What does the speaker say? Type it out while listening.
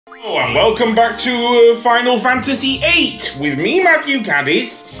Hello and welcome back to Final Fantasy VIII with me, Matthew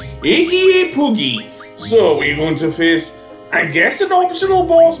Caddis, aka Poogie. So we're going to face, I guess, an optional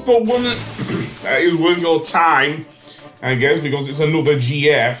boss, but one that is worth your time, I guess, because it's another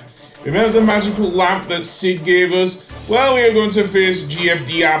GF. Remember the magical lamp that Sid gave us? Well, we are going to face GF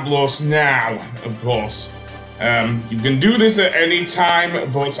Diablos now, of course. You can do this at any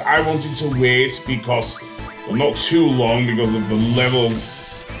time, but I wanted to wait because, well, not too long because of the level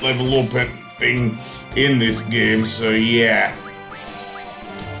up thing in this game, so yeah.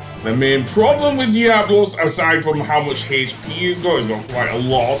 The main problem with Diablos, aside from how much HP he's got quite a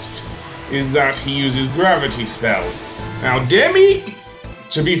lot, is that he uses gravity spells. Now, Demi,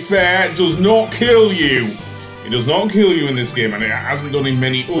 to be fair, does not kill you. It does not kill you in this game, and it hasn't done in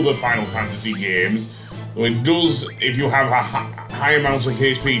many other Final Fantasy games. Though it does, if you have a high amount of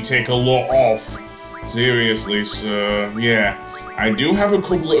HP, take a lot off. Seriously, so yeah. I do have a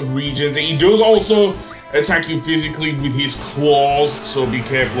couple of regions. He does also attack you physically with his claws, so be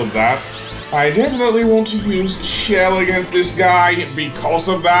careful of that. I definitely want to use Shell against this guy because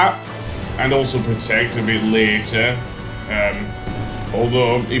of that, and also Protect a bit later.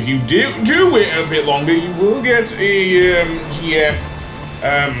 Although, if you do wait a bit longer, you will get a GF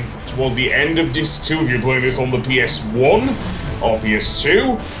towards the end of Disc 2 if you're playing this on the PS1 or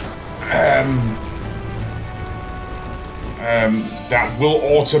PS2. That will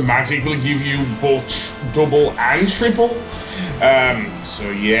automatically give you both double and triple.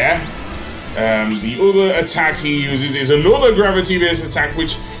 So yeah. The other attack he uses is another gravity-based attack,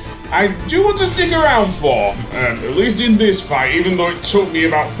 which I do want to stick around for. At least in this fight, even though it took me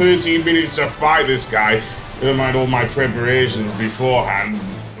about 13 minutes to fight this guy. Never mind all my preparations beforehand,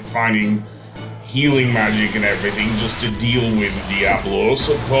 finding healing magic and everything just to deal with Diablos,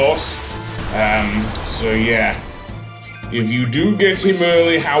 of course. So yeah. If you do get him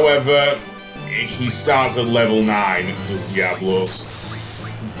early, however, he starts at level 9, does Diablos.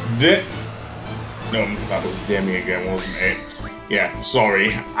 No, that was Demi again, wasn't it? Yeah,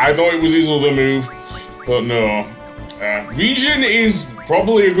 sorry. I thought it was his other move, but no. Regen is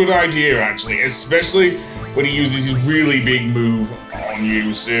probably a good idea, actually, especially when he uses his really big move on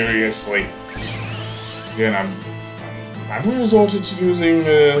you, seriously. Again, I've resorted to using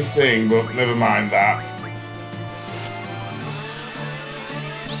the thing, but never mind that.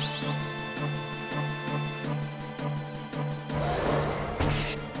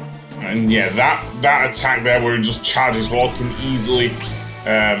 And yeah, that attack there where it just charges forth can easily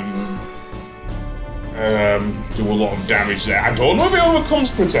do a lot of damage there. I don't know if it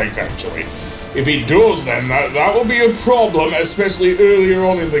overcomes Protect, actually. If it does, then that will be a problem, especially earlier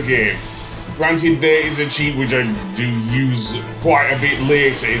on in the game. Granted, there is a cheat which I do use quite a bit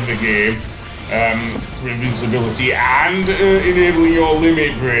later in the game for invincibility and enabling your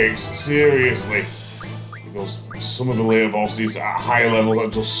limit breaks, seriously. Because some of the later bosses at higher levels are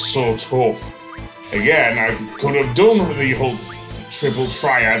just so tough. Again, I could have done the whole triple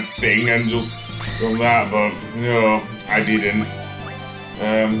triad thing and just done that, but no, I didn't.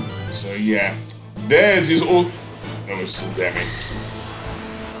 So yeah. There's his ult. No, it's still Demi.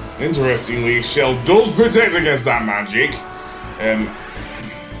 Interestingly, Shell does protect against that magic. I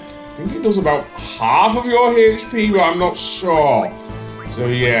think it does about half of your HP, but I'm not sure. So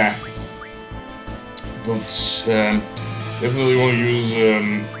yeah. But definitely want to use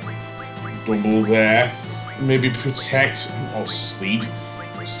double there. Maybe Protect or Sleep.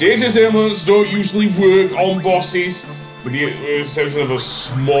 Status ailments don't usually work on bosses, with the exception of a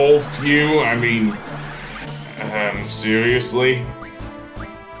small few. I mean, seriously.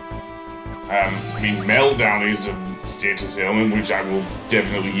 I mean, Meltdown is a status ailment, which I will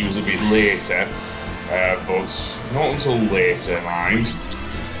definitely use a bit later, but not until later, mind.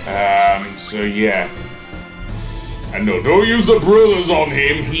 So yeah. And no, don't use the brothers on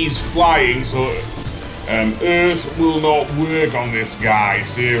him, he's flying, so Earth will not work on this guy,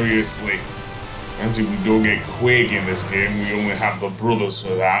 seriously. Until we don't get Quake in this game, we only have the brothers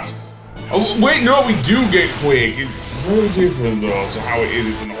for that. Oh, wait, no, we do get Quake. It's very different, though, to how it is.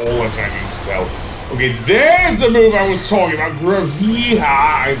 It's an all-attacking spell. Okay, there's the move I was talking about. Gravija,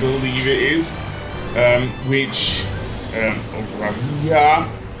 I believe it is. Which, Gravija,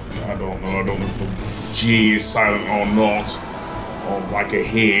 I don't know if the G is silent or not, or like a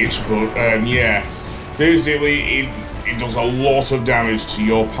H, but yeah, basically it does a lot of damage to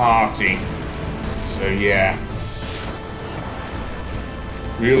your party, so yeah,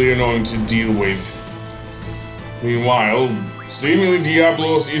 really annoying to deal with. Meanwhile, seemingly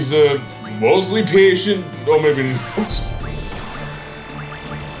Diablos is mostly patient, or maybe not.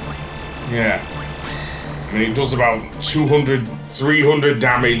 Yeah, I mean, it does about 200 300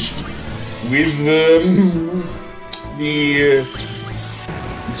 damage with the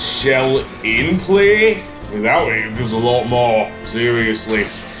shell in play. Without it, it does a lot more. Seriously.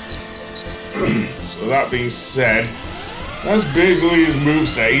 So that being said, that's basically his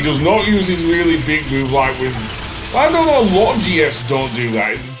moveset. He does not use his really big move like with... I don't know, a lot of GFs don't do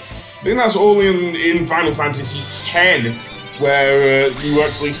that. I think that's only in Final Fantasy X, where you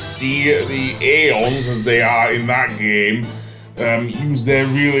actually see the Aeons, as they are in that game, use their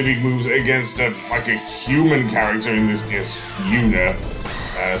really big moves against like a human character, in this case, Yuna.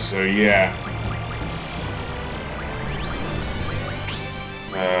 So yeah.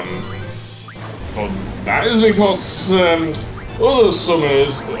 But that is because other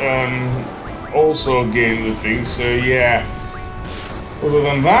summoners also gain the thing, so yeah. Other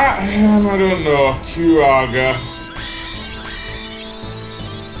than that, I don't know. Kuraga.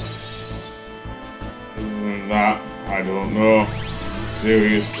 Other than that, I don't know.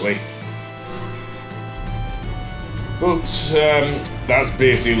 Seriously. But that's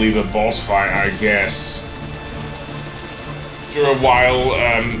basically the boss fight, I guess. After a while,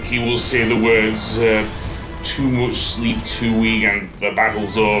 he will say the words, too much sleep, too weak, and the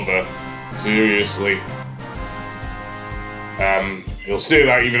battle's over. Seriously. He'll say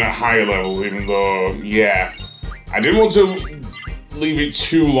that even at higher levels, even though, yeah. I didn't want to leave it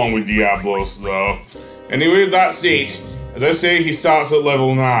too long with Diablos, though. Anyway, that's it. As I say, he starts at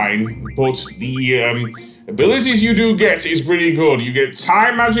level 9, but the abilities you do get is pretty good. You get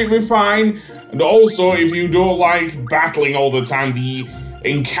Time Magic Refine, and also, if you don't like battling all the time, the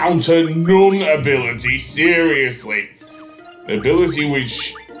Encounter None ability. Seriously. An ability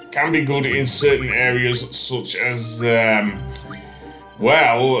which can be good in certain areas, such as, the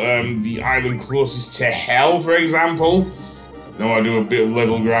island closest to Hell, for example. Now I do a bit of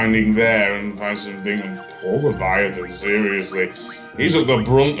level grinding there and find something, and poor Leviathan, seriously. He's at the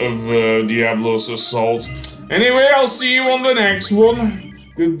brunt of Diablos Assault. Anyway, I'll see you on the next one.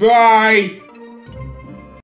 Goodbye!